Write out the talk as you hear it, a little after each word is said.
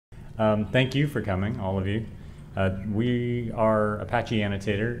Thank you for coming, all of you. We are Apache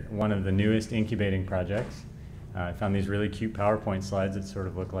Annotator, one of the newest incubating projects. I found these really cute PowerPoint slides that sort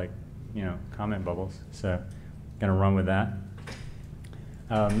of look like, comment bubbles. So I'm going to run with that.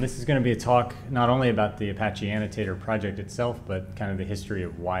 This is going to be a talk not only about the Apache Annotator project itself, but kind of the history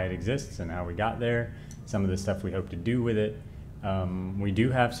of why it exists and how we got there, some of the stuff we hope to do with it. We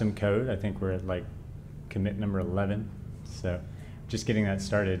do have some code. I think we're at like commit number 11. So just getting that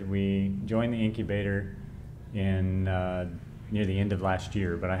started. We joined the incubator in near the end of last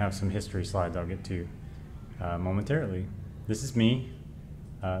year, but I have some history slides I'll get to momentarily. This is me,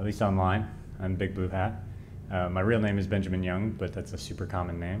 at least online. I'm Big Blue Hat. My real name is Benjamin Young, but that's a super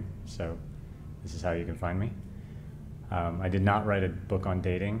common name, so this is how you can find me. I did not write a book on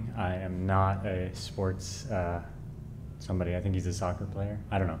dating. I am not a sports somebody. I think he's a soccer player.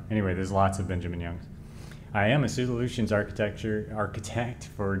 I don't know. Anyway, there's lots of Benjamin Youngs. I am a solutions architect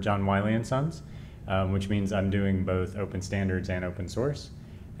for John Wiley Sons, which means I'm doing both open standards and open source,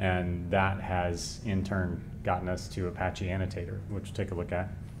 and that has in turn gotten us to Apache Annotator, which we'll take a look at.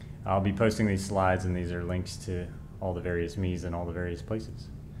 I'll be posting these slides, and these are links to all the various me's in all the various places.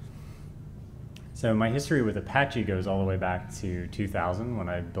 So my history with Apache goes all the way back to 2000 when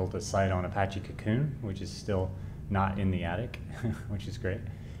I built a site on Apache Cocoon, which is still not in the attic, which is great.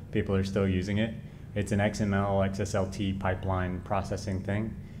 People are still using it. It's an XML, XSLT pipeline processing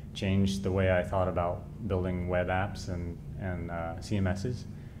thing. Changed the way I thought about building web apps and CMSs.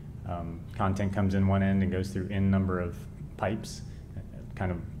 Content comes in one end and goes through n number of pipes,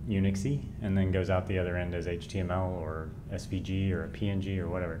 kind of Unixy, and then goes out the other end as HTML or SVG or a PNG or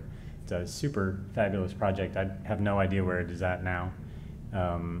whatever. It's a super fabulous project. I have no idea where it is at now.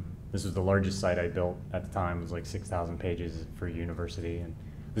 This was the largest site I built at the time. It was like 6,000 pages for a university, and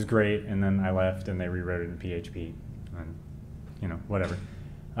it was great. And then I left, and they rewrote it in PHP, and whatever.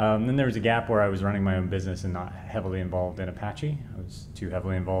 Then there was a gap where I was running my own business and not heavily involved in Apache. I was too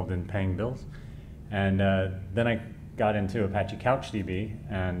heavily involved in paying bills, and then I got into Apache CouchDB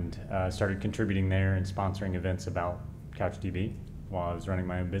and started contributing there and sponsoring events about CouchDB while I was running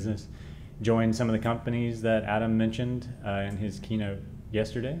my own business. Joined some of the companies that Adam mentioned in his keynote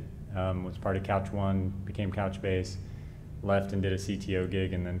yesterday. Was part of CouchOne, became Couchbase, left and did a CTO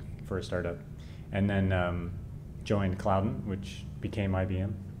gig and then for a startup. And then joined Cloudant, which became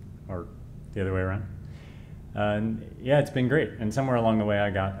IBM, or the other way around. And yeah, it's been great. And somewhere along the way I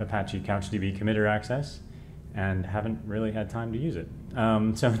got Apache CouchDB committer access and haven't really had time to use it.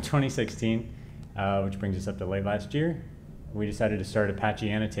 So in 2016, which brings us up to late last year, we decided to start Apache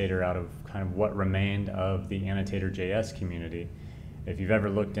Annotator out of kind of what remained of the Annotator.js community. If you've ever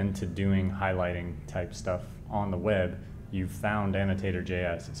looked into doing highlighting type stuff on the web, you've found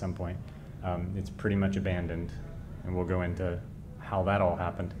Annotator.js at some point. It's pretty much abandoned, and we'll go into how that all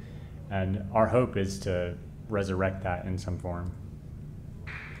happened. And our hope is to resurrect that in some form.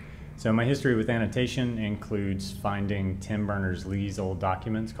 So my history with annotation includes finding Tim Berners-Lee's old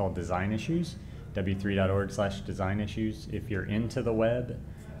documents called design issues, w3.org/design issues. If you're into the web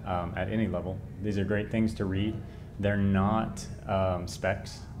at any level, these are great things to read. They're not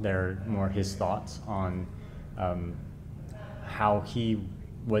specs, they're more his thoughts on how he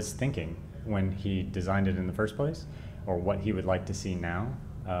was thinking when he designed it in the first place, or what he would like to see now.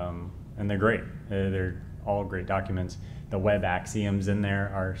 And they're great. They're all great documents. The web axioms in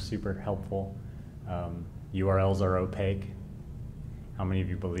there are super helpful. URLs are opaque. How many of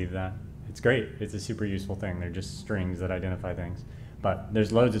you believe that? It's great. It's a super useful thing. They're just strings that identify things. But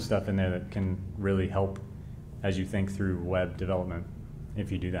there's loads of stuff in there that can really help as you think through web development,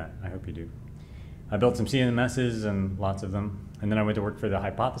 if you do that. I hope you do. I built some CMSs and lots of them. And then I went to work for the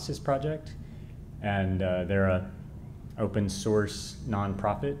Hypothesis Project. And they're a open source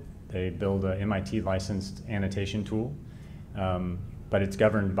nonprofit. They build a MIT licensed annotation tool, but it's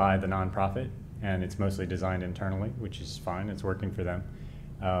governed by the nonprofit, and it's mostly designed internally, which is fine. It's working for them.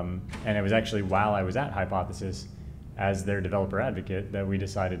 And it was actually while I was at Hypothesis as their developer advocate that we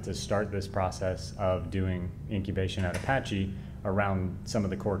decided to start this process of doing incubation at Apache around some of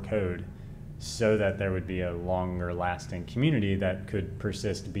the core code so that there would be a longer lasting community that could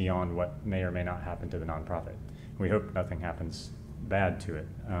persist beyond what may or may not happen to the nonprofit. We hope nothing happens bad to it.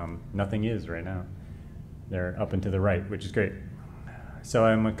 Nothing is right now. They're up and to the right, which is great. So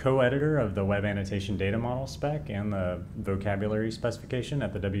I'm a co-editor of the web annotation data model spec and the vocabulary specification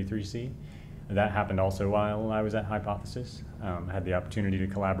at the W3C. That happened also while I was at Hypothesis. I had the opportunity to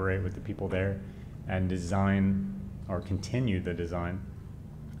collaborate with the people there and design or continue the design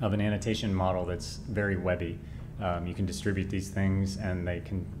of an annotation model that's very webby. You can distribute these things and they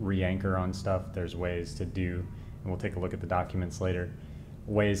can re-anchor on stuff. There's ways to do, and we'll take a look at the documents later,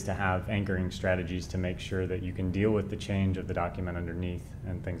 ways to have anchoring strategies to make sure that you can deal with the change of the document underneath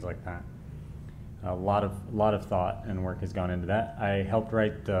and things like that. A lot of thought and work has gone into that. I helped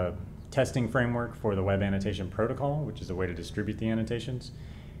write the testing framework for the web annotation protocol, which is a way to distribute the annotations,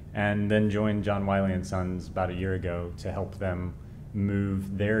 and then joined John Wiley Sons about a year ago to help them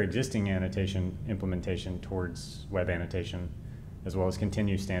move their existing annotation implementation towards web annotation, as well as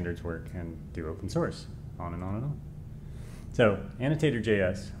continue standards work and do open source, on and on and on. So,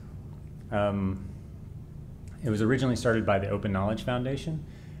 Annotator.js, it was originally started by the Open Knowledge Foundation,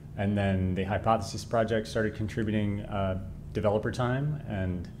 and then the Hypothesis project started contributing developer time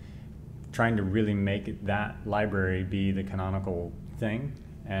and trying to really make that library be the canonical thing,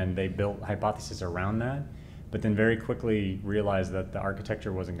 and they built Hypothesis around that, but then very quickly realized that the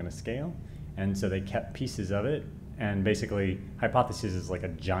architecture wasn't going to scale, and so they kept pieces of it, and basically Hypothesis is like a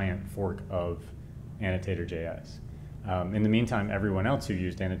giant fork of Annotator.js. In the meantime, everyone else who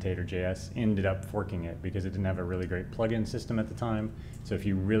used Annotator.js ended up forking it because it didn't have a really great plugin system at the time. So if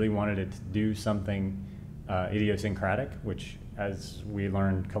you really wanted it to do something idiosyncratic, which as we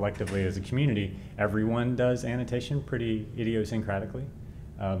learned collectively as a community, everyone does annotation pretty idiosyncratically.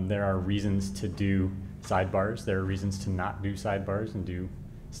 There are reasons to do sidebars. There are reasons to not do sidebars and do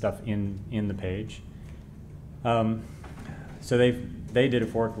stuff in the page. So they did a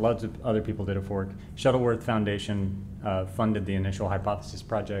fork, lots of other people did a fork. Shuttleworth Foundation funded the initial Hypothesis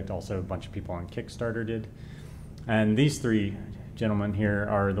project, also a bunch of people on Kickstarter did. And these three gentlemen here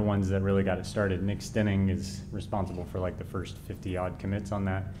are the ones that really got it started. Nick Stenning is responsible for like the first 50 odd commits on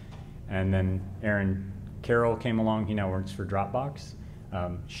that. And then Aaron Carroll came along, he now works for Dropbox.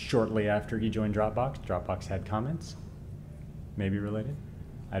 Shortly after he joined Dropbox, Dropbox had comments, maybe related,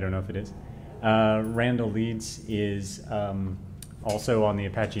 I don't know if it is. Randall Leeds is also on the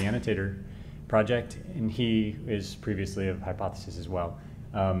Apache Annotator project, and he is previously of Hypothesis as well.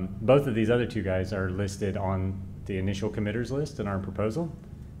 Both of these other two guys are listed on the initial committers list in our proposal.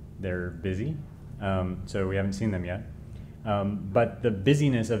 They're busy, so we haven't seen them yet. But the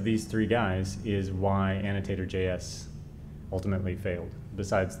busyness of these three guys is why Annotator.js ultimately failed,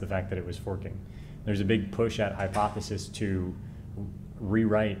 besides the fact that it was forking. There's a big push at Hypothesis to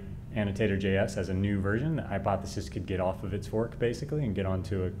rewrite Annotator.js as a new version that Hypothesis could get off of its fork, basically, and get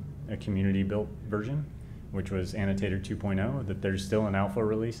onto a community-built version, which was Annotator 2.0, that there's still an alpha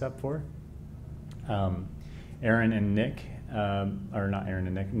release up for. Aaron and Nick, or not Aaron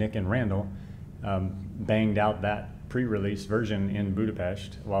and Nick, Nick and Randall, banged out that pre-release version in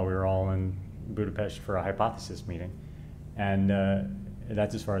Budapest while we were all in Budapest for a Hypothesis meeting. And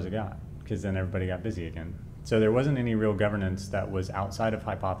that's as far as it got, because then everybody got busy again. So there wasn't any real governance that was outside of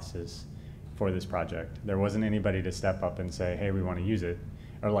Hypothesis for this project. There wasn't anybody to step up and say, hey, we want to use it,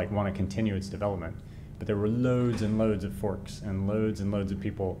 or like want to continue its development. But there were loads and loads of forks and loads of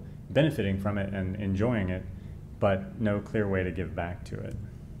people benefiting from it and enjoying it, but no clear way to give back to it.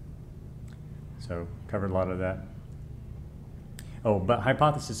 So covered a lot of that. Oh, but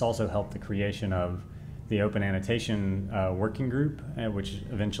Hypothesis also helped the creation of the Open Annotation Working Group, which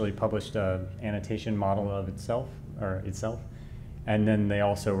eventually published an annotation model of itself. And then they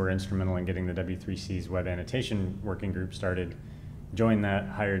also were instrumental in getting the W3C's Web Annotation Working Group started. Joined that,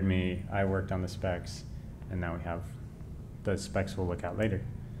 hired me, I worked on the specs, and now we have the specs we'll look at later.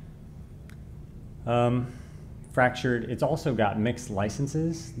 Fractured, it's also got mixed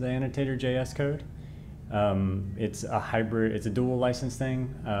licenses, the Annotator.js code. It's a hybrid, it's a dual license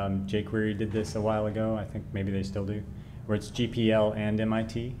thing. jQuery did this a while ago, I think maybe they still do, where it's GPL and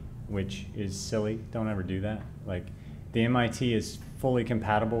MIT, which is silly, don't ever do that. Like, the MIT is fully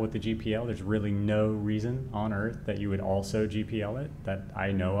compatible with the GPL. There's really no reason on earth that you would also GPL it, that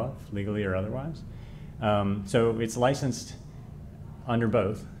I know of, legally or otherwise. So it's licensed under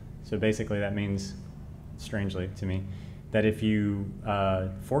both. So basically that means, strangely to me, that if you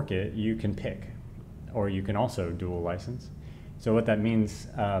fork it, you can pick, or you can also dual license. So what that means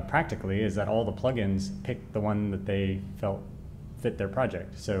practically is that all the plugins picked the one that they felt fit their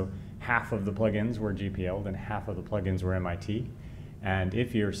project. So half of the plugins were GPL'd and half of the plugins were MIT. And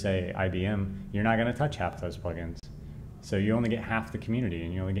if you're, say, IBM, you're not going to touch half those plugins. So you only get half the community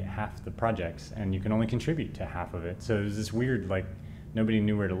and you only get half the projects, and you can only contribute to half of it. So it was this weird, like, nobody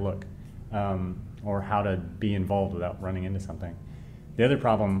knew where to look or how to be involved without running into something. The other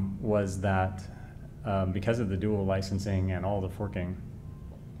problem was that because of the dual licensing and all the forking,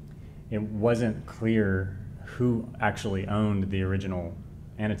 it wasn't clear who actually owned the original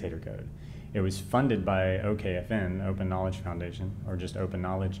annotator code. It was funded by OKFN, Open Knowledge Foundation, or just Open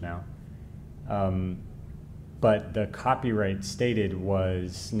Knowledge now. But the copyright stated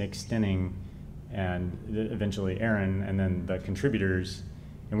was Nick Stenning and eventually Aaron, and then the contributors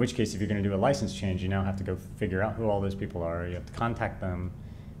In which case, if you're going to do a license change, you now have to go figure out who all those people are. You have to contact them,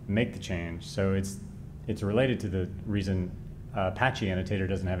 make the change. So it's related to the reason Apache Annotator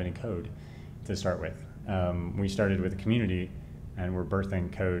doesn't have any code to start with. We started with a community, and we're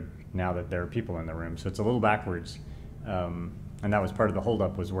birthing code now that there are people in the room. So it's a little backwards. And that was part of the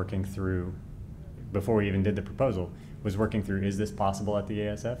holdup, was working through, before we even did the proposal, was working through, is this possible at the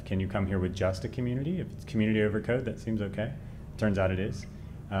ASF? Can you come here with just a community? If it's community over code, that seems okay. Turns out it is.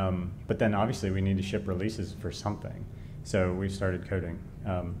 But then obviously we need to ship releases for something. So we've started coding,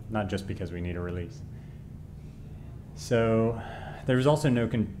 not just because we need a release. So there was also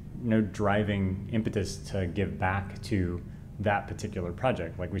no driving impetus to give back to that particular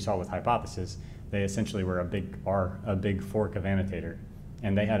project. Like we saw with Hypothesis, they essentially were a big fork of Annotator.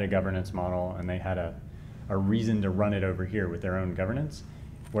 And they had a governance model, and they had a reason to run it over here with their own governance.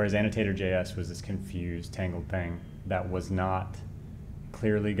 Whereas Annotator.js was this confused, tangled thing that was not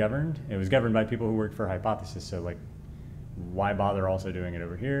clearly governed. It was governed by people who worked for Hypothesis, so like, why bother also doing it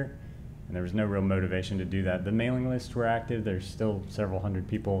over here? And there was no real motivation to do that. The mailing lists were active. There's still several hundred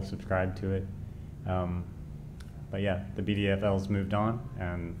people subscribed to it. But yeah, the BDFL's moved on,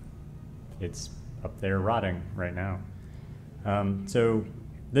 and it's up there rotting right now. So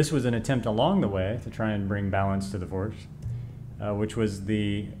this was an attempt along the way to try and bring balance to the force, which was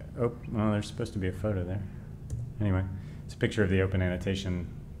the, oh, well, there's supposed to be a photo there. Anyway, it's a picture of the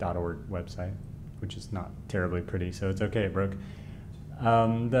openannotation.org website, which is not terribly pretty, so it's okay, it broke.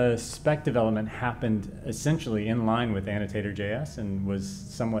 The spec development happened essentially in line with Annotator.js and was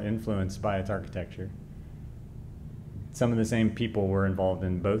somewhat influenced by its architecture. Some of the same people were involved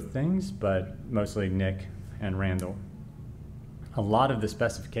in both things, but mostly Nick and Randall. A lot of the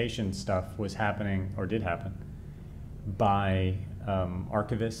specification stuff was happening, or did happen, by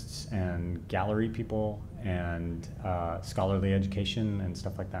archivists and gallery people and scholarly education and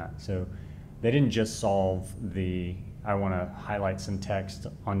stuff like that. So they didn't just solve the, I want to highlight some text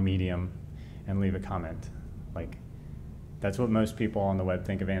on Medium and leave a comment. Like, that's what most people on the web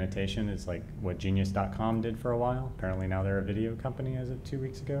think of annotation. It's like what Genius.com did for a while. Apparently now they're a video company as of 2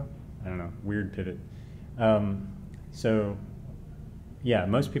 weeks ago. I don't know, weird pivot. So yeah,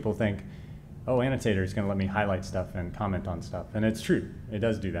 most people think, oh, Annotator is going to let me highlight stuff and comment on stuff. And it's true, it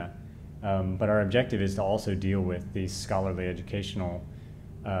does do that. But our objective is to also deal with these scholarly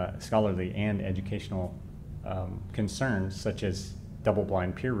and educational concerns, such as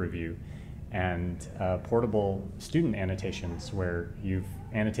double-blind peer review and portable student annotations, where you've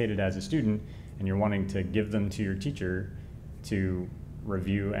annotated as a student and you're wanting to give them to your teacher to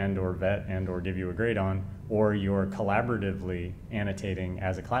review and or vet and or give you a grade on, or you're collaboratively annotating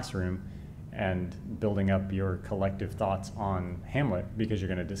as a classroom and building up your collective thoughts on Hamlet because you're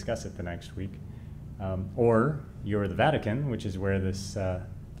going to discuss it the next week. Or you're the Vatican, which is where this,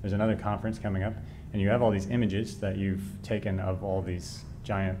 there's another conference coming up, and you have all these images that you've taken of all these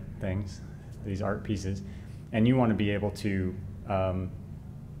giant things, these art pieces, and you want to be able to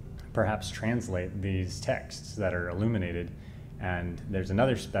perhaps translate these texts that are illuminated. And there's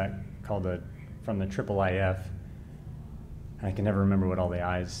another spec called from the IIIF. I can never remember what all the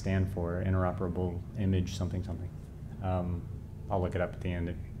I's stand for, interoperable image something something. I'll look it up at the end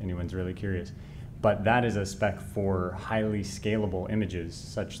if anyone's really curious. But that is a spec for highly scalable images,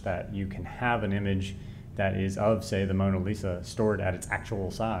 such that you can have an image that is of, say, the Mona Lisa stored at its actual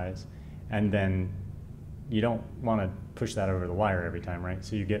size, and then you don't want to push that over the wire every time, right?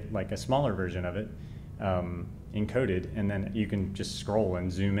 So you get like a smaller version of it, encoded, and then you can just scroll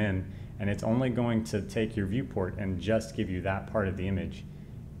and zoom in, and it's only going to take your viewport and just give you that part of the image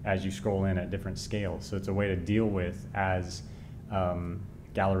as you scroll in at different scales. So it's a way to deal with, as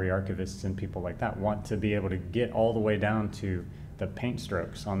gallery archivists and people like that want to be able to get all the way down to the paint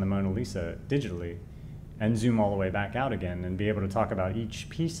strokes on the Mona Lisa digitally and zoom all the way back out again and be able to talk about each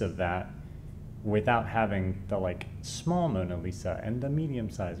piece of that without having the like small Mona Lisa and the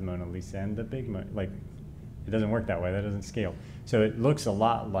medium-sized Mona Lisa and the big like, it doesn't work that way. That doesn't scale. So it looks a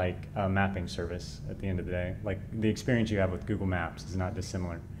lot like a mapping service at the end of the day. Like the experience you have with Google Maps is not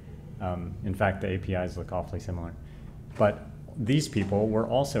dissimilar. In fact, the APIs look awfully similar. But these people were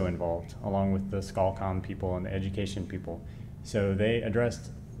also involved, along with the Scalcom people and the education people. So they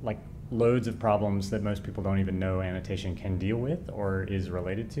addressed like loads of problems that most people don't even know annotation can deal with or is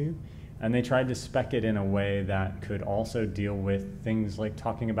related to. And they tried to spec it in a way that could also deal with things like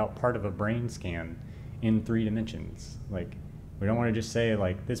talking about part of a brain scan in 3 dimensions. Like, we don't want to just say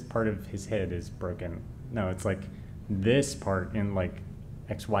like this part of his head is broken. No, it's like this part in like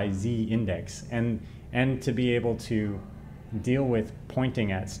XYZ index, and to be able to deal with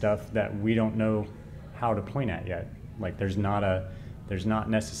pointing at stuff that we don't know how to point at yet. Like there's not a there's not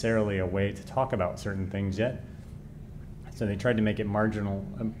necessarily a way to talk about certain things yet. So they tried to make it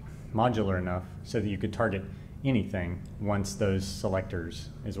modular enough so that you could target anything once those selectors,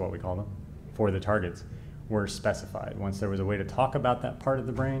 is what we call them, for the targets, were specified. Once there was a way to talk about that part of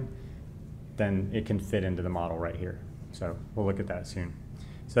the brain, then it can fit into the model right here. So we'll look at that soon.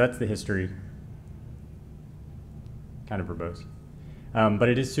 So that's the history, kind of verbose. But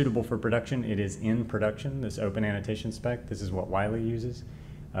it is suitable for production. It is in production, this open annotation spec. This is what Wiley uses.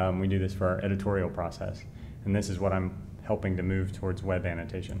 We do this for our editorial process. And this is what I'm helping to move towards web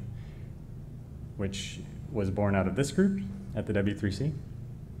annotation, which was born out of this group at the W3C,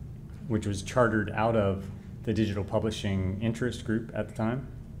 which was chartered out of the digital publishing interest group at the time.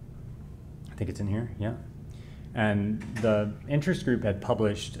 I think it's in here, yeah. And the interest group had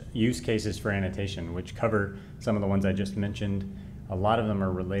published use cases for annotation, which cover some of the ones I just mentioned. A lot of them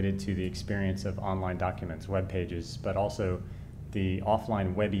are related to the experience of online documents, web pages, but also the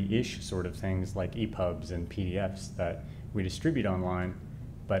offline webby-ish sort of things like EPUBs and PDFs that we distribute online,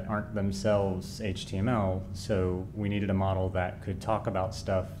 but aren't themselves HTML. So we needed a model that could talk about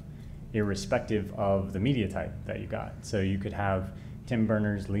stuff irrespective of the media type that you got. So you could have Tim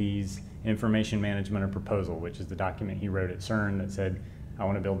Berners-Lee's information management or proposal, which is the document he wrote at CERN that said, I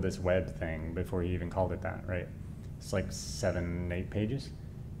want to build this web thing, before he even called it that, right? It's like 7, 8 pages.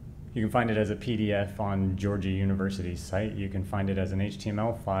 You can find it as a PDF on Georgia University's site. You can find it as an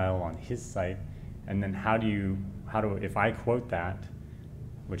HTML file on his site. And then if I quote that,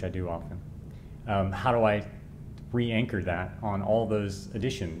 which I do often, how do I re-anchor that on all those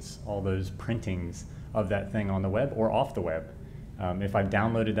editions, all those printings of that thing on the web or off the web? If I've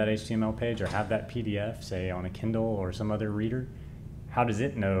downloaded that HTML page or have that PDF, say on a Kindle or some other reader, how does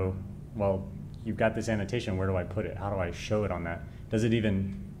it know, well, you've got this annotation, where do I put it? How do I show it on that? Does it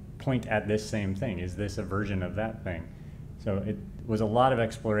even point at this same thing? Is this a version of that thing? So it was a lot of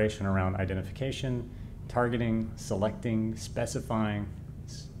exploration around identification, targeting, selecting, specifying.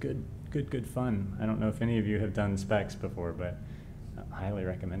 It's good fun. I don't know if any of you have done specs before, but I highly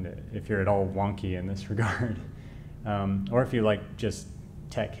recommend it if you're at all wonky in this regard. Or if you like just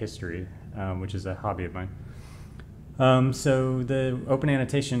tech history, which is a hobby of mine. So the Open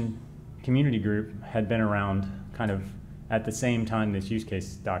Annotation community group had been around kind of at the same time this use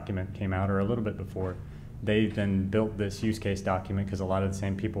case document came out, or a little bit before. They then built this use case document because a lot of the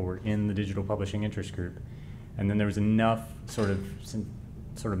same people were in the digital publishing interest group. And then there was enough sort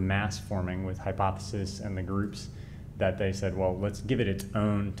of mass forming with Hypothesis and the groups that they said, well, let's give it its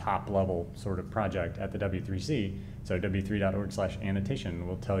own top level sort of project at the W3C. So w3.org/annotation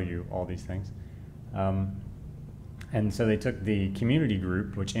will tell you all these things. And so they took the community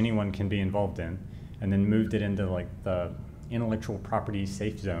group, which anyone can be involved in, and then moved it into like the intellectual property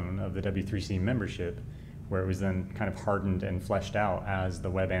safe zone of the W3C membership, where it was then kind of hardened and fleshed out as the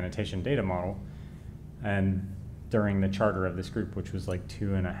web annotation data model. And during the charter of this group, which was like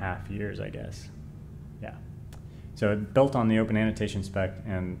 2.5 years, I guess. Yeah. So it built on the open annotation spec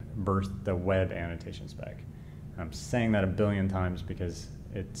and birthed the web annotation spec. I'm saying that a billion times because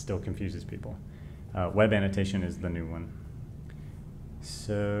it still confuses people. Web annotation is the new one.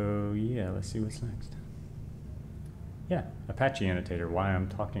 So yeah, let's see what's next. Yeah, Apache Annotator, why I'm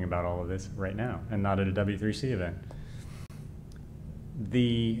talking about all of this right now and not at a W3C event.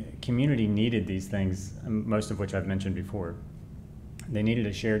 The community needed these things, most of which I've mentioned before. They needed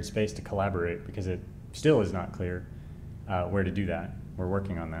a shared space to collaborate because it still is not clear where to do that. We're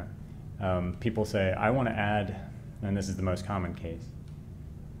working on that. People say, I want to add, and this is the most common case,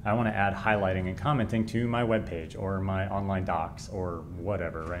 I want to add highlighting and commenting to my web page or my online docs or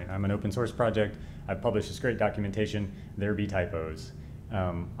whatever, right? I'm an open source project. I've published this great documentation. There be typos.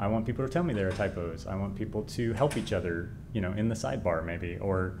 I want people to tell me there are typos. I want people to help each other, in the sidebar maybe,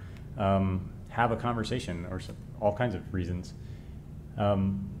 or have a conversation, or all kinds of reasons.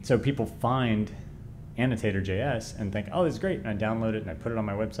 So people find Annotator.js and think, oh, this is great. And I download it and I put it on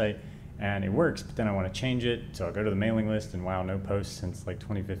my website and it works, but then I want to change it. So I'll go to the mailing list and wow, no posts since like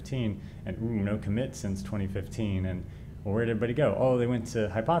 2015, and ooh, no commits since 2015. And well, where did everybody go? Oh, they went to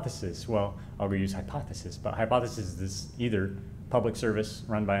Hypothesis. Well, I'll go use Hypothesis. But Hypothesis is this either public service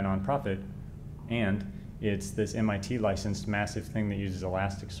run by a nonprofit, and it's this MIT licensed massive thing that uses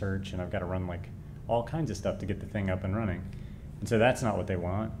Elasticsearch, and I've got to run like all kinds of stuff to get the thing up and running. And so that's not what they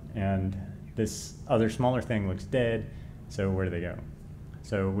want. And this other smaller thing looks dead, so where do they go?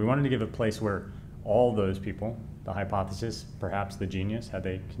 So we wanted to give a place where all those people, the Hypothesis, perhaps the Genius, had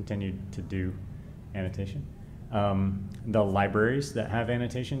they continued to do annotation, the libraries that have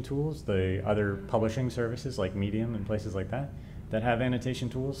annotation tools, the other publishing services like Medium and places like that, that have annotation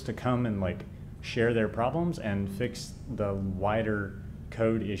tools to come and like share their problems and fix the wider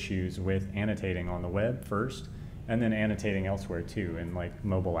code issues with annotating on the web first, and then annotating elsewhere too, in like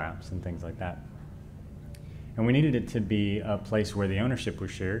mobile apps and things like that. And we needed it to be a place where the ownership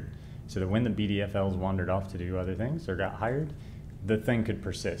was shared, so that when the BDFLs wandered off to do other things or got hired, the thing could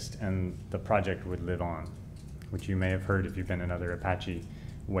persist and the project would live on, which you may have heard if you've been in other Apache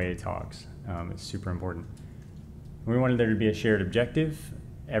Way talks. It's super important. We wanted there to be a shared objective.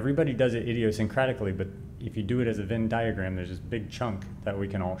 Everybody does it idiosyncratically, but if you do it as a Venn diagram, there's this big chunk that we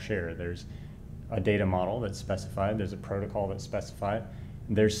can all share. There's a data model that's specified, there's a protocol that's specified,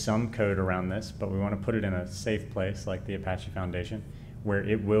 there's some code around this, but we want to put it in a safe place like the Apache Foundation, where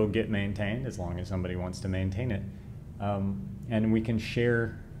it will get maintained as long as somebody wants to maintain it. And we can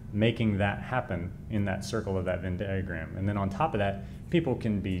share making that happen in that circle of that Venn diagram. And then on top of that, people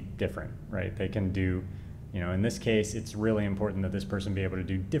can be different, right? They can do, in this case, it's really important that this person be able to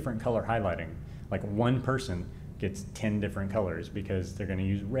do different color highlighting. Like one person gets 10 different colors because they're going to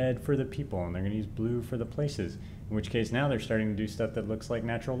use red for the people and they're going to use blue for the places, in which case now they're starting to do stuff that looks like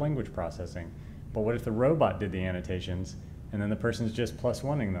natural language processing. But what if the robot did the annotations and then the person's just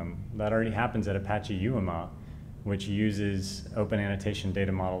 +1ing them? That already happens at Apache UMA, which uses open annotation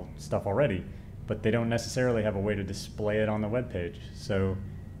data model stuff already, but they don't necessarily have a way to display it on the web page. So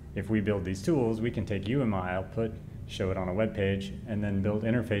if we build these tools, we can take UMA output, show it on a web page, and then build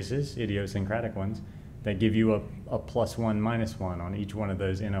interfaces, idiosyncratic ones, that give you a +1, -1 on each one of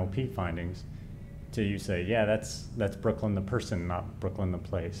those NLP findings, till you say, yeah, that's Brooklyn the person, not Brooklyn the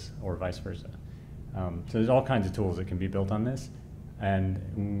place, or vice versa. So there's all kinds of tools that can be built on this.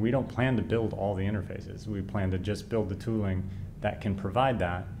 And we don't plan to build all the interfaces. We plan to just build the tooling that can provide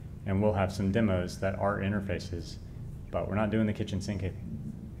that, and we'll have some demos that are interfaces, but we're not doing the kitchen sink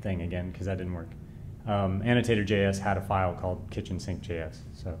thing again because that didn't work. Annotator.js had a file called kitchen sink.js,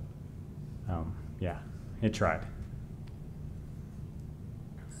 so yeah, it tried.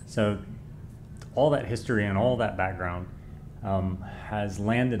 So all that history and all that background has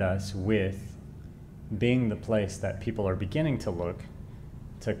landed us with being the place that people are beginning to look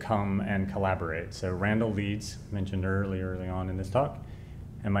to come and collaborate. So Randall Leeds, mentioned early on in this talk,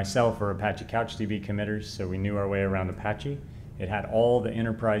 and myself are Apache CouchDB committers, so we knew our way around Apache. It had all the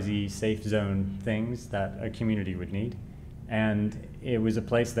enterprise-y safe zone things that a community would need. And it was a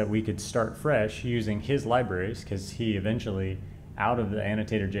place that we could start fresh using his libraries, because he eventually, out of the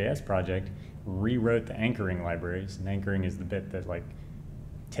Annotator.js project, rewrote the anchoring libraries. And anchoring is the bit that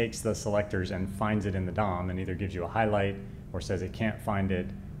takes the selectors and finds it in the DOM and either gives you a highlight or says it can't find it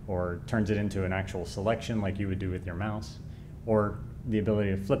or turns it into an actual selection like you would do with your mouse, or the ability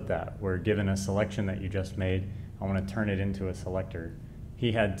to flip that, where given a selection that you just made, I want to turn it into a selector.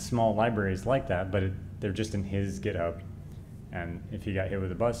 He had small libraries like that, but they're just in his GitHub, and if he got hit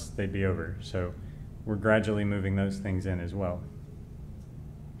with a bus, they'd be over. So we're gradually moving those things in as well.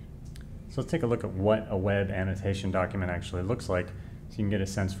 So let's take a look at what a web annotation document actually looks like, so you can get a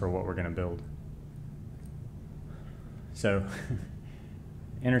sense for what we're going to build. So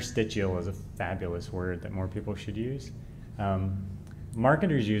interstitial is a fabulous word that more people should use.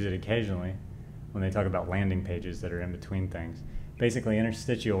 Marketers use it occasionally when they talk about landing pages that are in between things. Basically,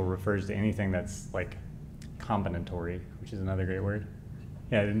 interstitial refers to anything that's like combinatory, which is another great word.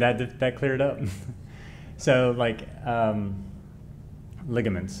 Yeah, that cleared up. So like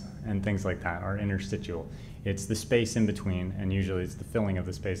ligaments and things like that are interstitial. It's the space in between, and usually it's the filling of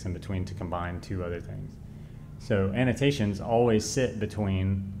the space in between to combine two other things. So annotations always sit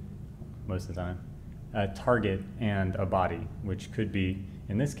between, most of the time, a target and a body, which could be,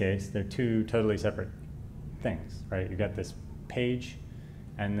 in this case, they're two totally separate things, right? You've got this page,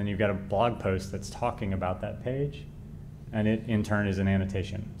 and then you've got a blog post that's talking about that page, and it in turn is an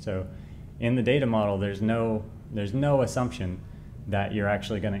annotation. So in the data model, there's no assumption that you're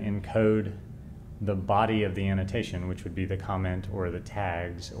actually going to encode the body of the annotation, which would be the comment or the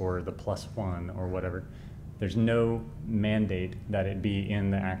tags or the +1 or whatever. There's no mandate that it be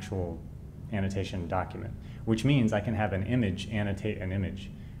in the actual annotation document, which means I can have an image annotate an image,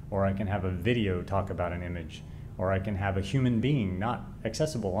 or I can have a video talk about an image, or I can have a human being not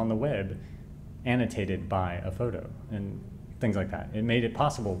accessible on the web annotated by a photo, and things like that. It made it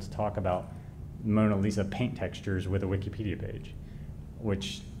possible to talk about Mona Lisa paint textures with a Wikipedia page,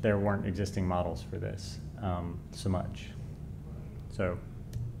 which there weren't existing models for this so much. So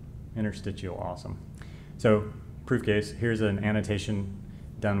interstitial, awesome. So proof case, here's an annotation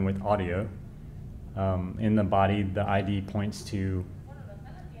done with audio. In the body, the ID points to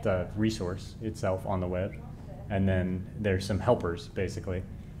the resource itself on the web, and then there's some helpers, basically,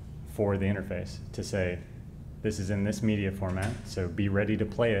 for the interface to say, this is in this media format, so be ready to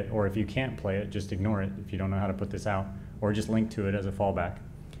play it, or if you can't play it, just ignore it if you don't know how to put this out, or just link to it as a fallback.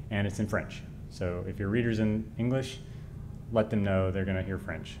 And it's in French. So if your reader's in English, let them know they're going to hear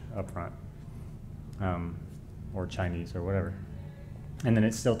French up front, or Chinese or whatever. And then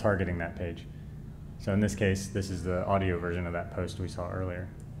it's still targeting that page. So in this case, this is the audio version of that post we saw earlier.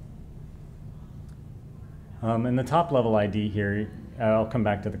 And the top level ID here, I'll come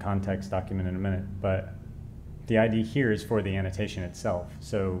back to the context document in a minute, but the ID here is for the annotation itself.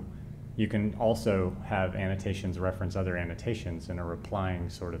 So you can also have annotations reference other annotations in a replying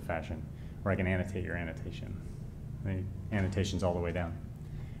sort of fashion, or I can annotate your annotation. The annotation's all the way down.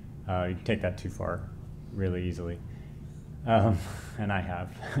 You can take that too far really easily, and I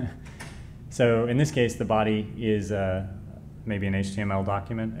have. So in this case, the body is maybe an HTML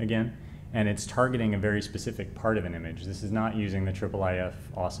document again, and it's targeting a very specific part of an image. This is not using the IIIF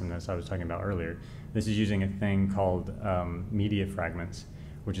awesomeness I was talking about earlier. This is using a thing called media fragments,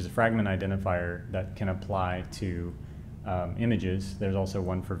 which is a fragment identifier that can apply to images. There's also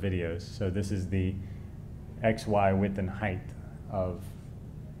one for videos. So this is the XY width and height of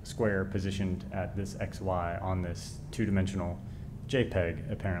square positioned at this XY on this two-dimensional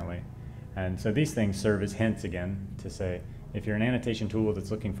JPEG, apparently. And so these things serve as hints again to say, if you're an annotation tool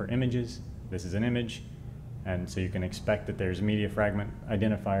that's looking for images, this is an image. And so you can expect that there's media fragment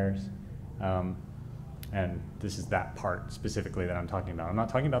identifiers. And this is that part specifically that I'm talking about. I'm not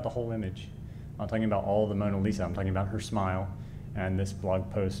talking about the whole image. I'm talking about all the Mona Lisa. I'm talking about her smile. And this blog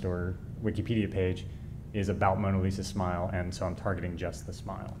post or Wikipedia page is about Mona Lisa's smile. And so I'm targeting just the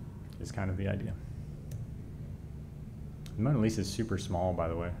smile is kind of the idea. Mona Lisa is super small, by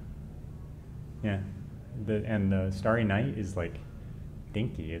the way. Yeah. And the Starry Night is like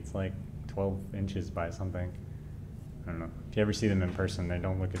dinky. It's like 12 inches by something. I don't know. If you ever see them in person, they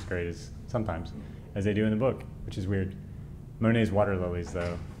don't look as great as sometimes as they do in the book, which is weird. Monet's water lilies,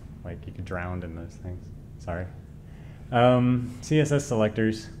 though, like you could drown in those things. Sorry. CSS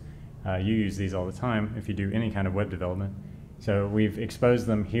selectors, you use these all the time if you do any kind of web development. So we've exposed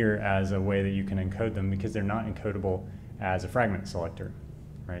them here as a way that you can encode them because they're not encodable as a fragment selector,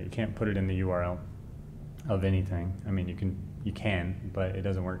 right? You can't put it in the URL of anything. I mean, you can, but it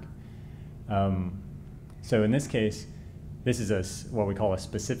doesn't work. So in this case, this is what we call a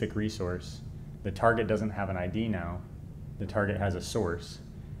specific resource. The target doesn't have an ID now. The target has a source,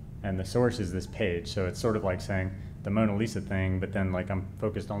 and the source is this page. So it's sort of like saying the Mona Lisa thing, but then like I'm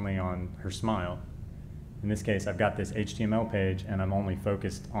focused only on her smile. In this case, I've got this HTML page, and I'm only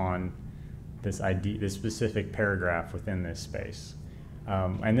focused on this ID, this specific paragraph within this space.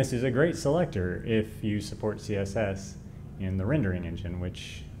 And this is a great selector if you support CSS in the rendering engine,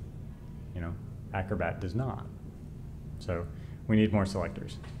 which, you know, Acrobat does not. So we need more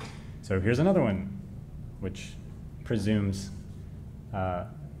selectors. So here's another one, which presumes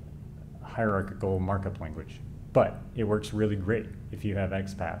hierarchical markup language, but it works really great if you have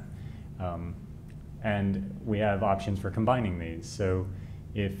XPath. And we have options for combining these. So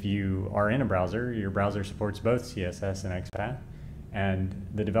if you are in a browser, your browser supports both CSS and XPath, and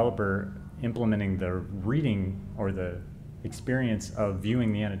the developer implementing the reading or the experience of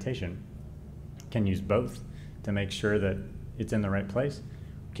viewing the annotation can use both to make sure that it's in the right place.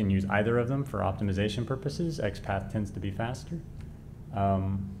 Can use either of them for optimization purposes. XPath tends to be faster,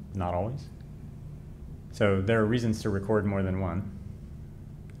 not always. So there are reasons to record more than one.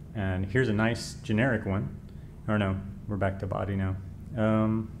 And here's a nice generic one. Or no, we're back to body now.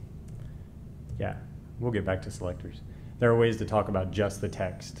 Yeah, we'll get back to selectors. There are ways to talk about just the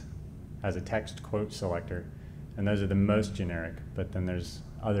text as a text quote selector, and those are the most generic, but then there's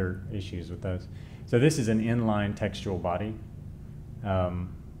other issues with those. So this is an inline textual body.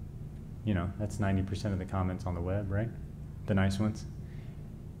 You know, that's 90% of the comments on the web, right? The nice ones.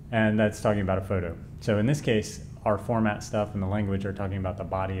 And that's talking about a photo. So in this case, our format stuff and the language are talking about the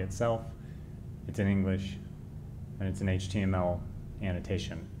body itself. It's in English, and it's an HTML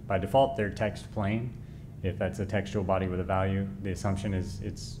annotation. By default, they're text plain. If that's a textual body with a value, the assumption is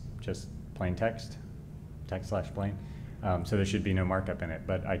it's just plain text, text/plain. So there should be no markup in it,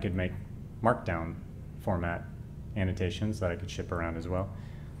 but I could make markdown format annotations that I could ship around as well.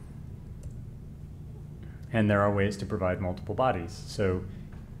 And there are ways to provide multiple bodies. So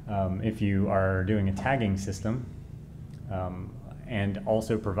if you are doing a tagging system and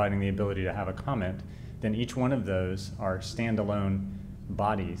also providing the ability to have a comment, then each one of those are standalone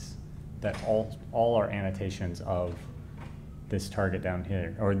bodies that all are annotations of this target down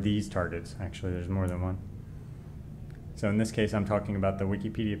here, or these targets. Actually, there's more than one. So in this case, I'm talking about the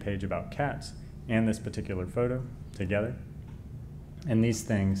Wikipedia page about cats and this particular photo together. And these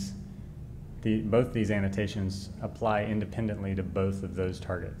things both these annotations apply independently to both of those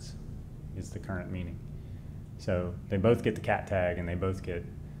targets, is the current meaning. So they both get the cat tag, and they both get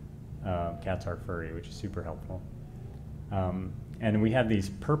cats are furry, which is super helpful. And we have these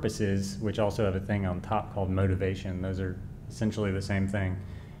purposes, which also have a thing on top called motivation. Those are essentially the same thing.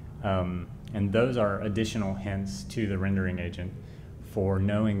 And those are additional hints to the rendering agent for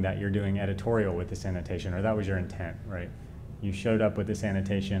knowing that you're doing editorial with this annotation, or that was your intent, right? You showed up with this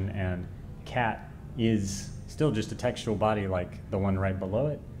annotation, and cat is still just a textual body like the one right below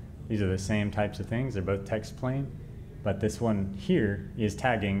it. These are the same types of things. They're both text plain, but this one here is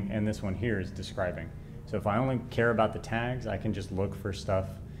tagging, and this one here is describing. So if I only care about the tags, I can just look for stuff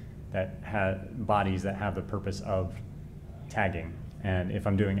that have bodies that have the purpose of tagging. And if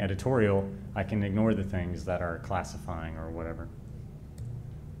I'm doing editorial, I can ignore the things that are classifying or whatever.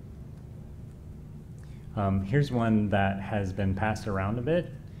 Here's one that has been passed around a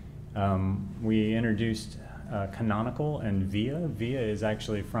bit. We introduced canonical and via. Via is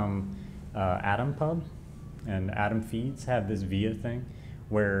actually from AtomPub, and Atom feeds have this via thing,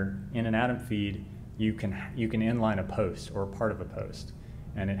 where in an Atom feed you can inline a post or part of a post,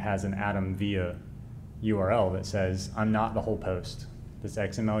 and it has an Atom via URL that says, I'm not the whole post. This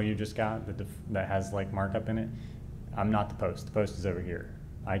XML you just got that has like markup in it, I'm not the post. The post is over here.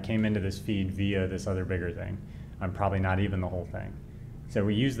 I came into this feed via this other bigger thing. I'm probably not even the whole thing. So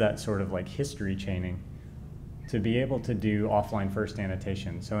we use that sort of like history chaining to be able to do offline first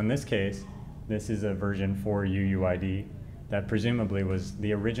annotation. So in this case, this is a version 4 UUID that presumably was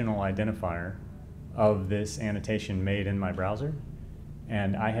the original identifier of this annotation made in my browser.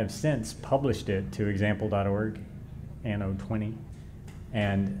 And I have since published it to example.org, Anno 20.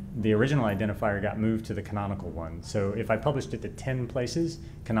 And the original identifier got moved to the canonical one. So if I published it to 10 places,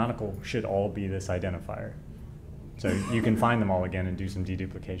 canonical should all be this identifier. So you can find them all again and do some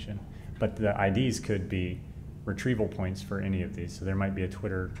deduplication. But the IDs could be retrieval points for any of these. So there might be a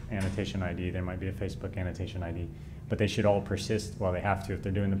Twitter annotation ID, there might be a Facebook annotation ID, but they should all persist, well, they have to if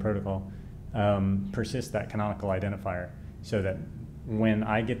they're doing the protocol, persist that canonical identifier so that when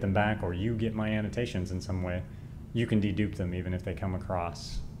I get them back or you get my annotations in some way, you can dedupe them even if they come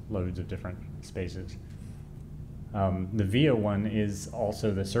across loads of different spaces. The via one is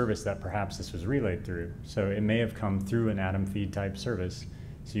also the service that perhaps this was relayed through. So it may have come through an Atom feed type service.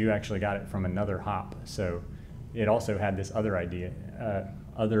 So you actually got it from another hop. So it also had this other idea,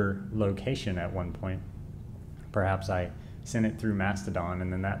 other location at one point. Perhaps I sent it through Mastodon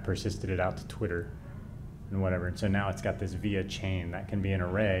and then that persisted it out to Twitter and whatever. And so now it's got this via chain that can be an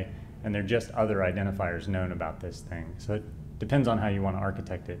array, and they're just other identifiers known about this thing. So it depends on how you want to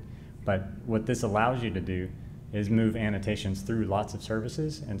architect it. But what this allows you to do is move annotations through lots of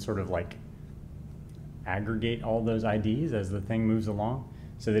services and sort of like aggregate all those IDs as the thing moves along,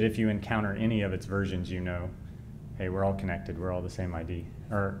 so that if you encounter any of its versions, you know, hey, we're all connected, we're all the same ID,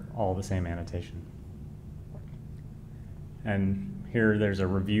 or all the same annotation. And here there's a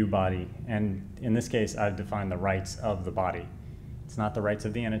review body, and in this case I've defined the rights of the body. It's not the rights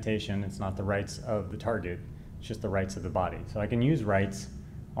of the annotation, it's not the rights of the target, it's just the rights of the body. So I can use rights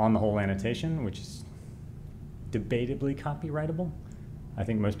on the whole annotation, which is debatably copyrightable. I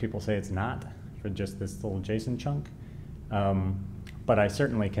think most people say it's not for just this little JSON chunk. But I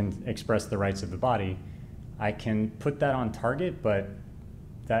certainly can express the rights of the body. I can put that on target, but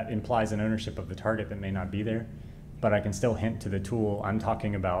that implies an ownership of the target that may not be there. But I can still hint to the tool, I'm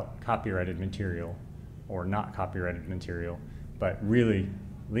talking about copyrighted material or not copyrighted material. But really,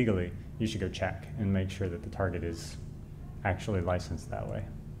 legally, you should go check and make sure that the target is actually licensed that way.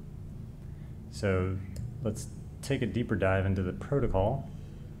 So let's take a deeper dive into the protocol.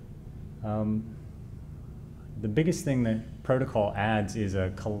 The biggest thing that protocol adds is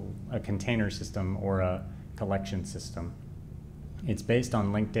a container system or a collection system. It's based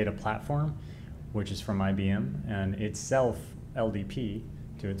on Linked Data Platform, which is from IBM, and itself, LDP,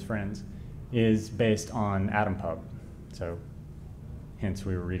 to its friends, is based on AtomPub. So hence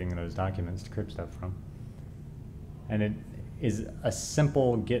we were reading those documents to crypt stuff from. And it is a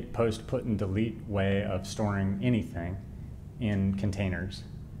simple get, post, put, and delete way of storing anything in containers.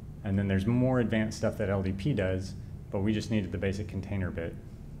 And then there's more advanced stuff that LDP does, but we just needed the basic container bit.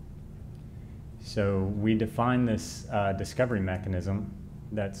 So we define this discovery mechanism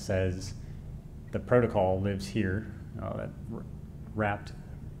that says the protocol lives here. Oh, that wrapped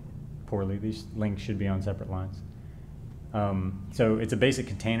poorly. These links should be on separate lines. So it's a basic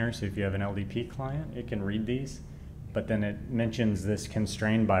container, so if you have an LDP client, it can read these, but then it mentions this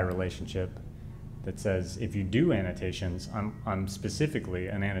constrained by relationship that says if you do annotations, I'm specifically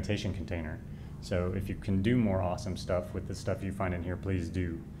an annotation container. So if you can do more awesome stuff with the stuff you find in here, please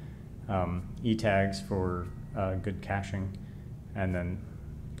do. E-tags for good caching, and then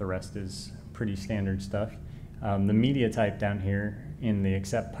the rest is pretty standard stuff. The media type down here in the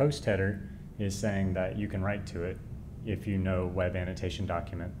accept post header is saying that you can write to it if you know web annotation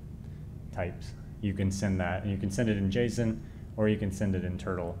document types. You can send that, and you can send it in JSON, or you can send it in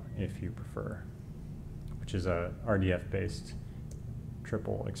Turtle if you prefer, which is a RDF-based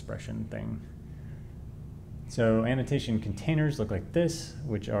triple expression thing. So annotation containers look like this,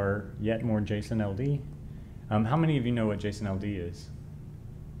 which are yet more JSON LD. How many of you know what JSON LD is?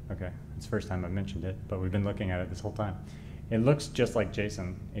 Okay, it's the first time I've mentioned it, but we've been looking at it this whole time. It looks just like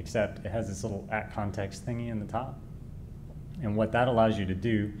JSON, except it has this little @context thingy in the top. And what that allows you to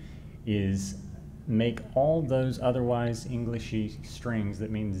do is make all those otherwise Englishy strings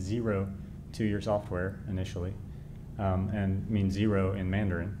that mean 0 to your software initially, and mean 0 in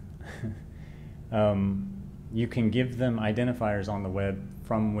Mandarin. You can give them identifiers on the web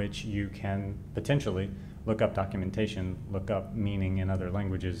from which you can potentially look up documentation, look up meaning in other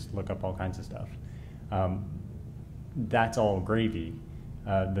languages, look up all kinds of stuff. That's all gravy.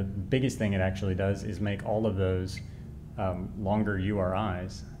 The biggest thing it actually does is make all of those longer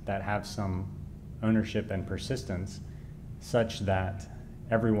URIs that have some ownership and persistence such that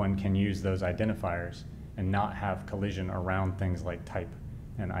everyone can use those identifiers and not have collision around things like type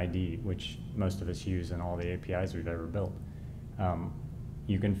and ID, which most of us use in all the APIs we've ever built.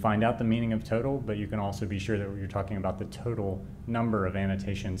 You can find out the meaning of total, but you can also be sure that you're talking about the total number of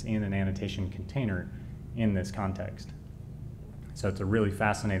annotations in an annotation container in this context. So it's a really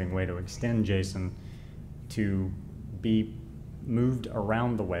fascinating way to extend JSON to be moved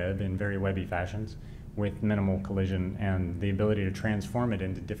around the web in very webby fashions with minimal collision and the ability to transform it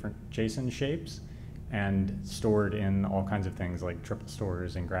into different JSON shapes and stored in all kinds of things like triple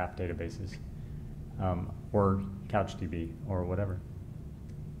stores and graph databases, or CouchDB or whatever.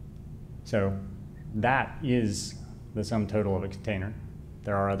 So that is the sum total of a container.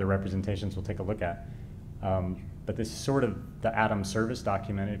 There are other representations we'll take a look at. But this is sort of the Atom service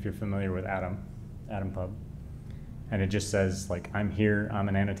document if you're familiar with Atom Pub. And it just says, like, I'm here, I'm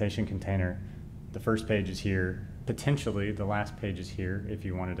an annotation container. The first page is here. Potentially, the last page is here if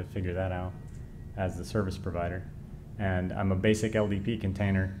you wanted to figure that out as the service provider. And I'm a basic LDP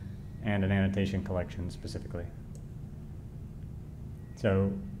container and an annotation collection specifically.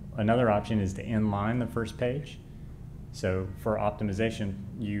 So another option is to inline the first page. So for optimization,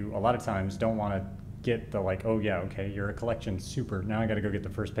 you a lot of times don't want to get the like, oh yeah, okay, you're a collection, super, now I got to go get the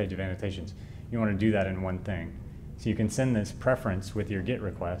first page of annotations. You want to do that in one thing. So you can send this preference with your GET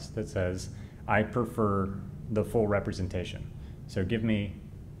request that says, I prefer the full representation. So give me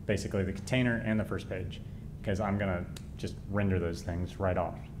basically the container and the first page, because I'm going to just render those things right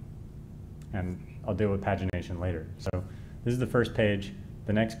off. And I'll deal with pagination later. So this is the first page.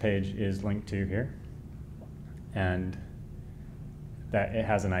 The next page is linked to here. And that it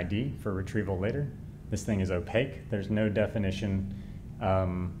has an ID for retrieval later. This thing is opaque. There's no definition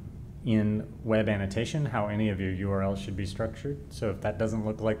in web annotation how any of your URLs should be structured. So if that doesn't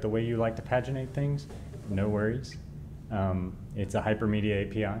look like the way you like to paginate things, no worries. It's a hypermedia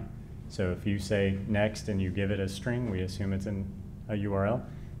API. So if you say next and you give it a string, we assume it's in a URL.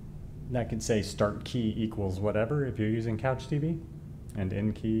 That could say start key equals whatever if you're using CouchDB, and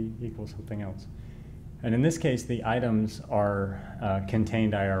end key equals something else. And in this case, the items are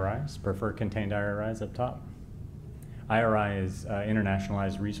contained IRIs, prefer contained IRIs up top. IRI is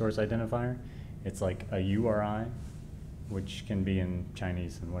Internationalized Resource Identifier. It's like a URI, which can be in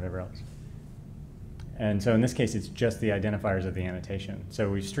Chinese and whatever else. And so in this case, it's just the identifiers of the annotation. So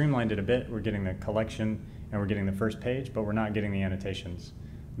we've streamlined it a bit. We're getting the collection and we're getting the first page, but we're not getting the annotations.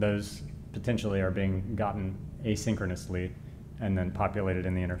 Those potentially are being gotten asynchronously and then populated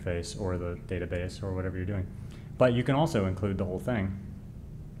in the interface or the database or whatever you're doing. But you can also include the whole thing.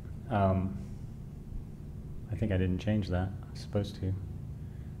 I think I didn't change that. I was supposed to.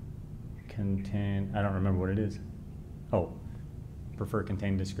 Contain, I don't remember what it is. Oh, prefer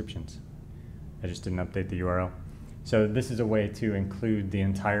contain descriptions. I just didn't update the URL. So this is a way to include the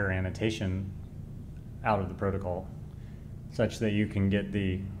entire annotation out of the protocol, such that you can get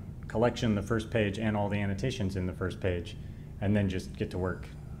the collection, the first page, and all the annotations in the first page, and then just get to work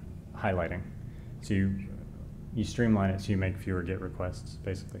highlighting. So you streamline it so you make fewer GET requests,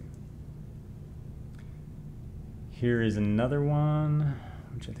 basically. Here is another one,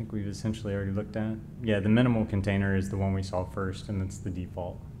 which I think we've essentially already looked at. Yeah, the minimal container is the one we saw first, and that's the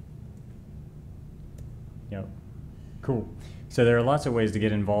default. Yep, cool. So there are lots of ways to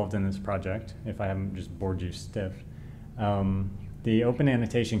get involved in this project, if I haven't just bored you stiff. The Open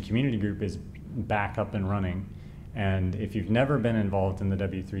Annotation Community Group is back up and running, And if you've never been involved in the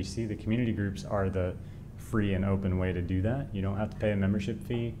W3C, the community groups are the free and open way to do that. You don't have to pay a membership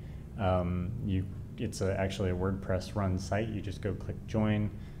fee. It's actually a WordPress run site. You just go click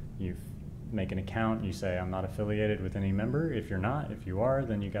join, you make an account, you say I'm not affiliated with any member. If you're not, if you are,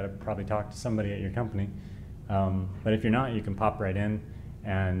 then you got to probably talk to somebody at your company. But if you're not, you can pop right in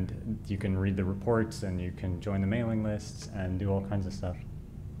and you can read the reports and you can join the mailing lists and do all kinds of stuff.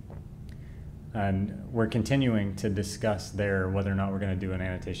 And we're continuing to discuss there whether or not we're going to do an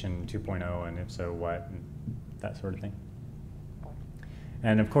annotation 2.0, and if so, what, and that sort of thing.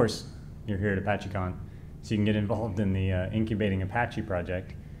 And of course, you're here at ApacheCon, so you can get involved in the Incubating Apache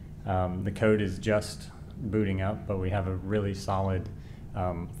project. The code is just booting up, but we have a really solid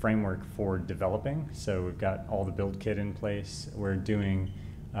framework for developing. So we've got all the build kit in place. We're doing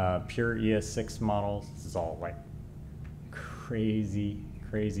pure ES6 models. This is all like crazy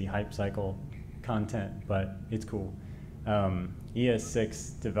hype cycle content, but it's cool.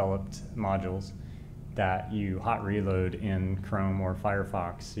 ES6 developed modules that you hot reload in Chrome or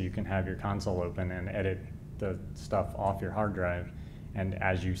Firefox, so you can have your console open and edit the stuff off your hard drive, and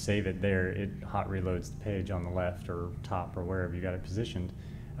as you save it there, it hot reloads the page on the left or top or wherever you got it positioned,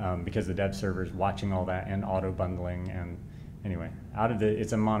 because the dev server's watching all that and auto bundling. And anyway,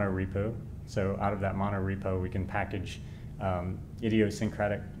 it's a mono repo, so out of that mono repo we can package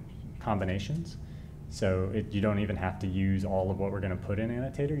idiosyncratic combinations. So you don't even have to use all of what we're going to put in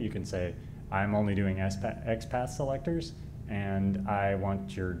Annotator. You can say, I'm only doing XPath selectors, and I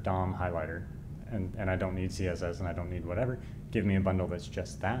want your DOM highlighter, and I don't need CSS, and I don't need whatever. Give me a bundle that's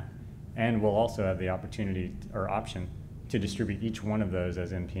just that. And we'll also have the opportunity or option to distribute each one of those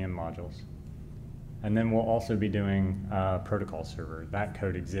as NPM modules. And then we'll also be doing a protocol server. That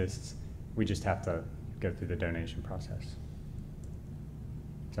code exists. We just have to go through the donation process.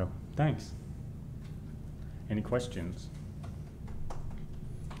 So thanks. Any questions?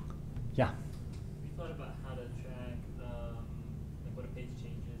 Yeah. Have you thought about how to track like when a page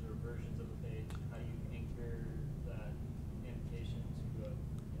changes or versions of a page? How do you anchor that annotation to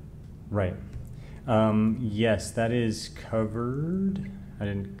Right. Yes, that is covered. I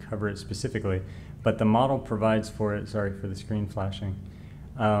didn't cover it specifically, but the model provides for it. Sorry for the screen flashing.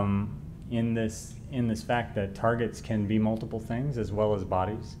 In this fact that targets can be multiple things as well as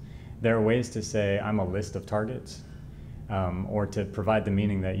bodies. There are ways to say I'm a list of targets, or to provide the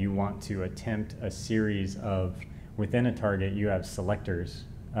meaning that you want to attempt a series of, within a target you have selectors,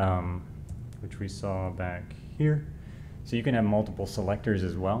 which we saw back here. So you can have multiple selectors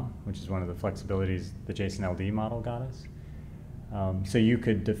as well, which is one of the flexibilities the JSON-LD model got us. So you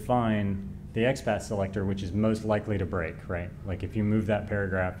could define the XPath selector, which is most likely to break, right? Like if you move that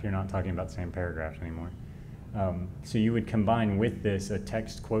paragraph, you're not talking about the same paragraph anymore. So you would combine with this a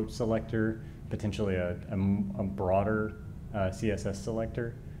text quote selector, potentially a broader CSS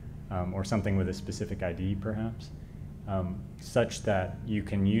selector, or something with a specific ID perhaps, such that you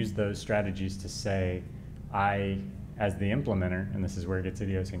can use those strategies to say, as the implementer, and this is where it gets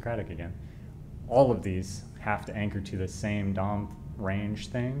idiosyncratic again, all of these have to anchor to the same DOM range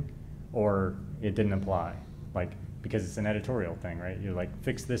thing, or it didn't apply. Like, because it's an editorial thing, right? You're like,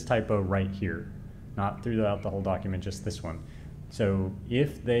 fix this typo right here, not throughout the whole document, just this one. So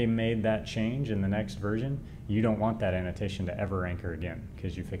if they made that change in the next version, you don't want that annotation to ever anchor again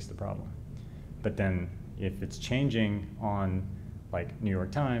because you fixed the problem. But then if it's changing on, like New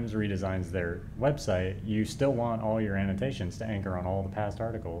York Times redesigns their website, you still want all your annotations to anchor on all the past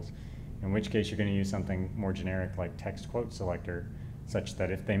articles, in which case you're going to use something more generic like text quote selector, such that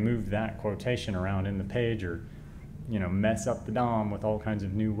if they move that quotation around in the page, or mess up the DOM with all kinds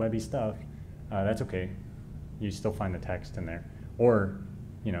of new webby stuff, that's okay. You still find the text in there. Or,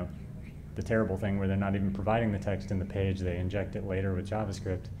 the terrible thing where they're not even providing the text in the page, they inject it later with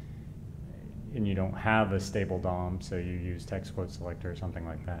JavaScript, and you don't have a stable DOM, so you use text quote selector or something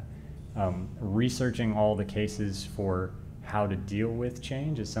like that. Researching all the cases for how to deal with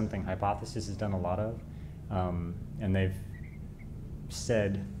change is something Hypothesis has done a lot of, and they've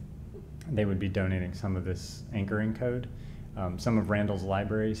said they would be donating some of this anchoring code. Some of Randall's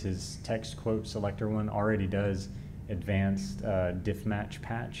libraries, his text quote selector one, already does advanced diff match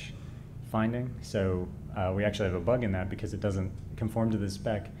patch finding. So we actually have a bug in that because it doesn't conform to the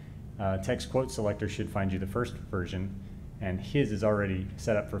spec. Text quote selector should find you the first version, and his is already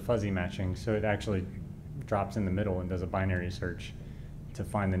set up for fuzzy matching, so it actually drops in the middle and does a binary search to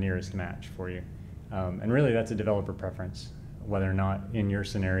find the nearest match for you. And really that's a developer preference, whether or not in your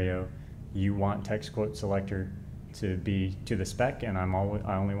scenario you want text quote selector to be to the spec and I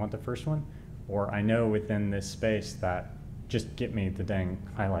only want the first one, or I know within this space that just get me the dang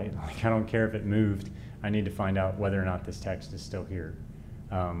highlight. Like, I don't care if it moved. I need to find out whether or not this text is still here.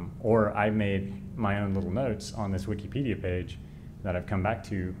 Or I made my own little notes on this Wikipedia page that I've come back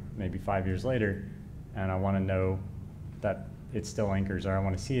to maybe 5 years later, and I want to know that it still anchors, or I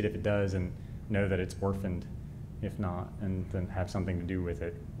want to see it if it does and know that it's orphaned if not, and then have something to do with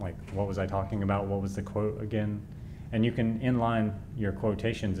it. Like, what was I talking about? What was the quote again? And you can inline your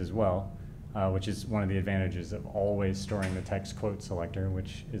quotations as well, which is one of the advantages of always storing the text quote selector,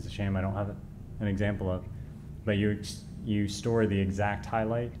 which is a shame I don't have an example of. But you store the exact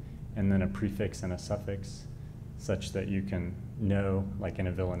highlight and then a prefix and a suffix such that you can know, like in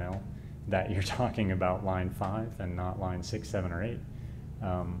a villanelle, that you're talking about line 5 and not line 6, 7, or 8.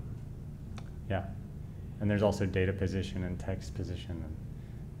 Yeah. And there's also data position and text position. And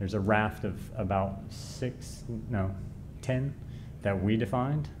there's a raft of about 10 that we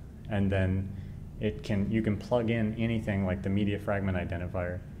defined, and then you can plug in anything like the media fragment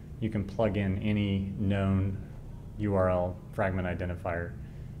identifier. You can plug in any known URL fragment identifier.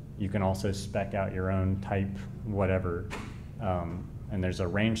 You can also spec out your own type, whatever. And there's a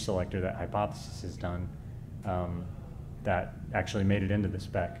range selector that Hypothesis has done that actually made it into the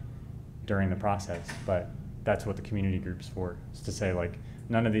spec during the process. But that's what the community group's for, is to say, like,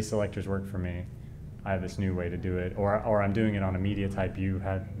 none of these selectors work for me. I have this new way to do it, or I'm doing it on a media type you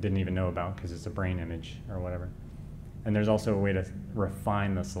didn't even know about because it's a brain image or whatever. And there's also a way to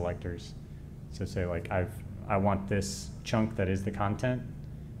refine the selectors. So say, like, I want this chunk that is the content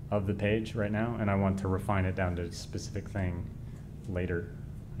of the page right now, and I want to refine it down to a specific thing later.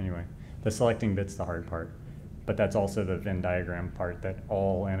 Anyway, the selecting bit's the hard part, but that's also the Venn diagram part that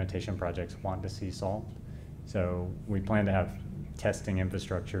all annotation projects want to see solved. So we plan to have testing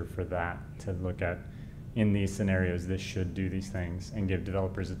infrastructure for that, to look at, in these scenarios, this should do these things, and give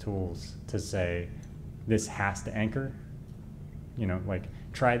developers the tools to say, this has to anchor. You know, like,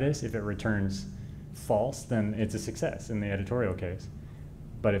 try this. If it returns false, then it's a success in the editorial case.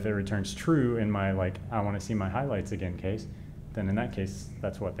 But if it returns true in my, like, I want to see my highlights again case, then in that case,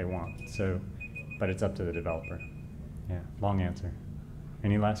 that's what they want. So, but it's up to the developer. Yeah, long answer.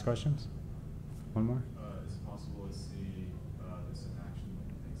 Any last questions? One more? Is it possible to see this in action,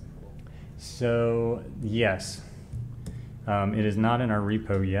 an example? So, yes. It is not in our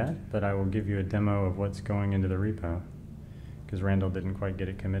repo yet, but I will give you a demo of what's going into the repo, because Randall didn't quite get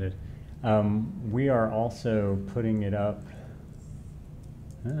it committed. We are also putting it up.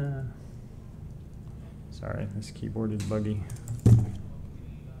 Sorry, this keyboard is buggy.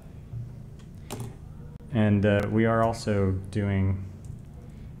 And we are also doing,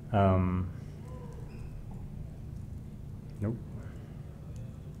 nope.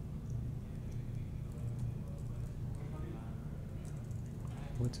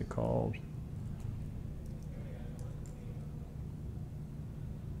 What's it called?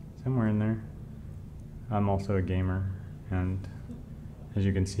 Somewhere in there. I'm also a gamer, and as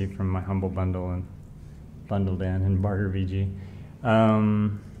you can see from my Humble Bundle and Bundled In and Barter VG.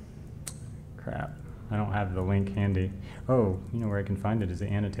 Crap, I don't have the link handy. Oh, you know where I can find it is the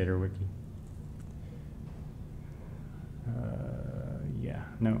Annotator wiki. Yeah,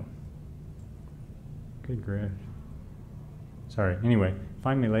 no. Good grief. Sorry, anyway,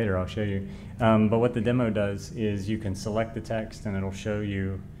 find me later, I'll show you. But what the demo does is you can select the text and it'll show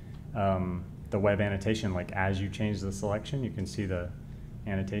you the web annotation. Like, as you change the selection, you can see the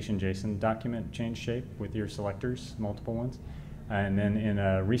annotation JSON document change shape with your selectors, multiple ones. And then in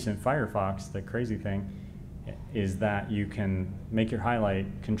a recent Firefox, the crazy thing is that you can make your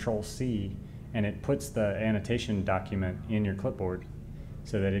highlight Control-C, and it puts the annotation document in your clipboard,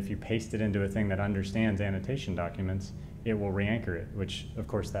 so that if you paste it into a thing that understands annotation documents, it will re-anchor it, which of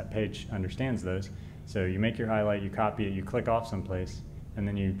course that page understands those. So you make your highlight, you copy it, you click off someplace, and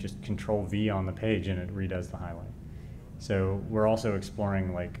then you just Control-V on the page and it redoes the highlight. So we're also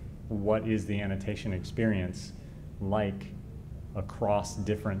exploring, like, what is the annotation experience like across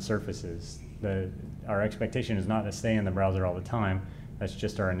different surfaces. Our expectation is not to stay in the browser all the time. That's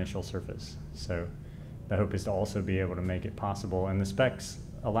just our initial surface. So the hope is to also be able to make it possible, and the specs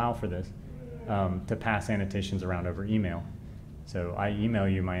allow for this, to pass annotations around over email. So I email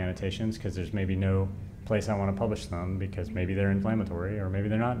you my annotations because there's maybe no place I want to publish them, because maybe they're inflammatory or maybe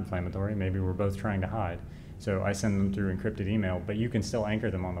they're not inflammatory. Maybe we're both trying to hide. So I send them through encrypted email, but you can still anchor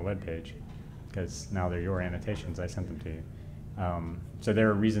them on the web page because now they're your annotations. I sent them to you. So there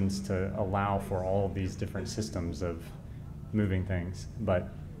are reasons to allow for all of these different systems of moving things, but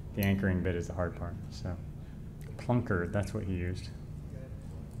the anchoring bit is the hard part. So Plunker, that's what he used.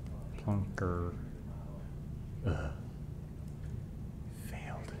 Plunker. Ugh.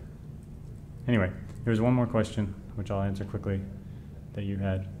 Failed. Anyway, there was one more question. which I'll answer quickly, that you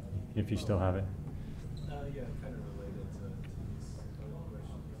had, if you still have it. Yeah, kind of related to these other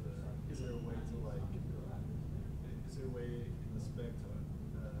questions. Is there a way to is there a way in the spec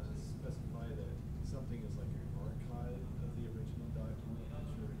to specify that something is like an archive of the original document that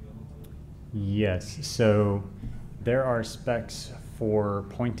you're annotating? Yes, so there are specs for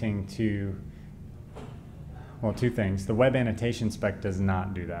pointing to, well, two things. The web annotation spec does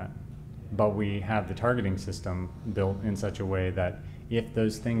not do that, but we have the targeting system built in such a way that if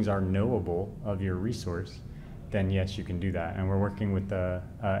those things are knowable of your resource, then yes, you can do that. And we're working with the,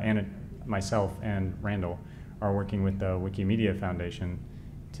 myself and Randall are working with the Wikimedia Foundation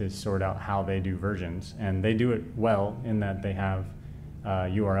to sort out how they do versions. And they do it well in that they have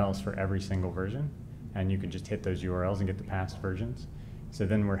URLs for every single version, and you can just hit those URLs and get the past versions. So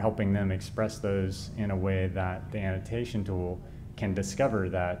then we're helping them express those in a way that the annotation tool can discover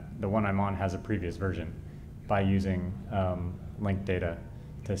that the one I'm on has a previous version by using linked data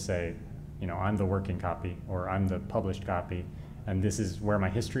to say, you know, I'm the working copy or I'm the published copy, and this is where my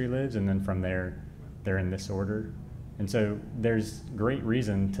history lives, and then from there, they're in this order. And so there's great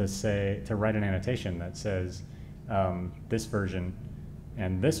reason to write an annotation that says this version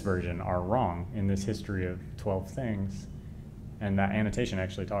and this version are wrong in this history of 12 things. And that annotation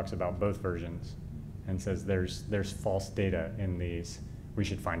actually talks about both versions and says there's false data in these. We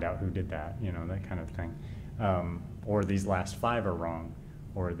should find out who did that, you know, that kind of thing. Or these last 5 are wrong,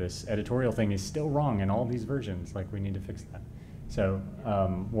 or this editorial thing is still wrong in all these versions, like we need to fix that. So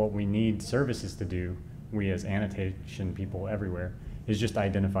what we need services to do, we as annotation people everywhere, is just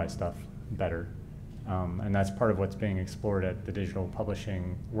identify stuff better. And that's part of what's being explored at the Digital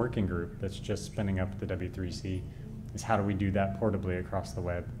Publishing Working Group that's just spinning up at the W3C, is how do we do that portably across the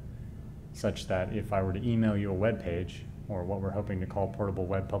web, such that if I were to email you a web page, or what we're hoping to call portable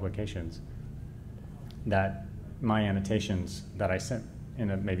web publications, that my annotations that I sent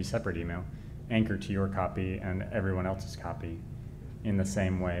in a maybe separate email anchor to your copy and everyone else's copy in the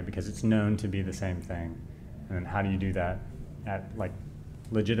same way, because it's known to be the same thing. And then how do you do that at like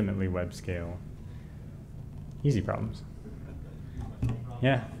legitimately web scale? Easy problems.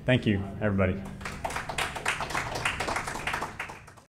 Yeah, thank you, everybody.